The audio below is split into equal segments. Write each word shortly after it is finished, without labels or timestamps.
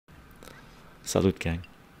Salute, gang.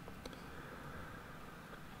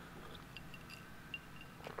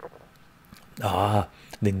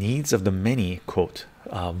 The needs of the many, quote,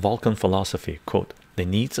 Vulcan philosophy, quote, the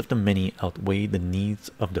needs of the many outweigh the needs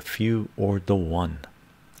of the few or the one,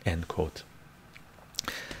 end quote.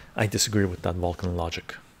 I disagree with that Vulcan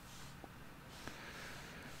logic.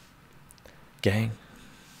 Gang,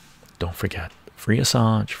 don't forget, free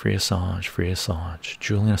Assange, free Assange, free Assange.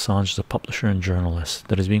 Julian Assange is a publisher and journalist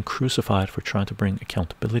that is being crucified for trying to bring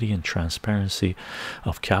accountability and transparency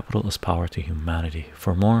of capitalist power to humanity.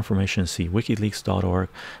 For more information, see wikileaks.org,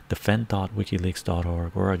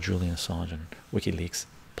 defend.wikileaks.org, or our Julian Assange and WikiLeaks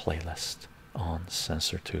playlist on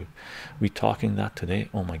CensorTube. We talking that today?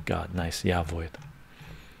 Oh my god, nice. Yeah, Void.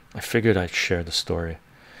 I figured I'd share the story.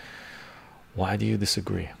 Why do you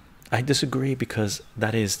disagree? I disagree because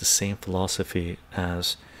that is the same philosophy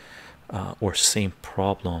as or same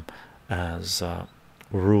problem as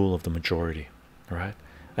rule of the majority, right?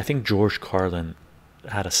 I think George Carlin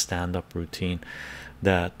had a stand-up routine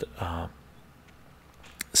that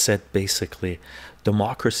said basically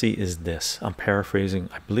democracy is this. I'm paraphrasing,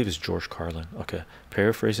 I believe it's George Carlin. Okay,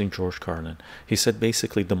 paraphrasing George Carlin. He said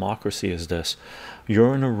basically democracy is this: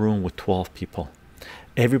 you're in a room with 12 people,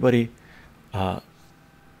 everybody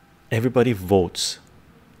votes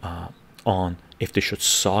on if they should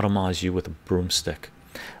sodomize you with a broomstick.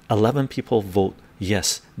 11 people vote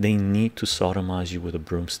yes, they need to sodomize you with a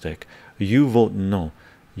broomstick. You vote no,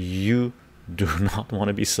 you do not want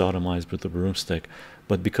to be sodomized with a broomstick.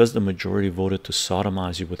 But because the majority voted to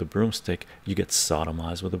sodomize you with a broomstick, you get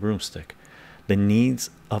sodomized with a broomstick. The needs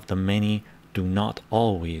of the many do not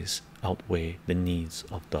always outweigh the needs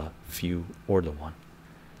of the few or the one.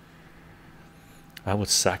 I would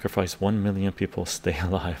sacrifice 1 million people to stay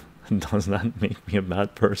alive. Does that make me a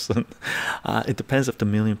bad person? It depends if the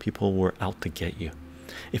million people were out to get you.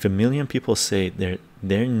 If a million people say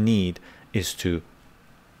their need is to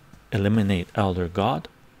eliminate elder god,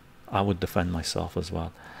 I would defend myself as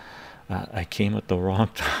well. I came at the wrong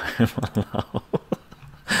time.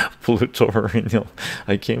 Plutorial.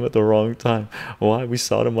 I came at the wrong time. Why are we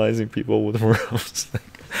sodomizing people with ropes?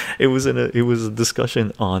 It was a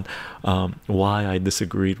discussion on why I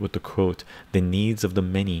disagreed with the quote, the needs of the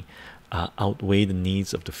many outweigh the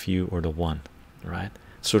needs of the few or the one, right?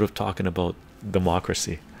 Sort of talking about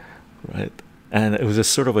democracy, right? And it was a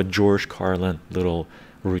sort of a George Carlin little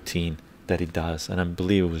routine that he does, and I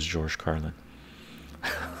believe it was George Carlin.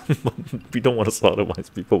 But we don't want to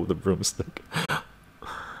sodomize people with a broomstick.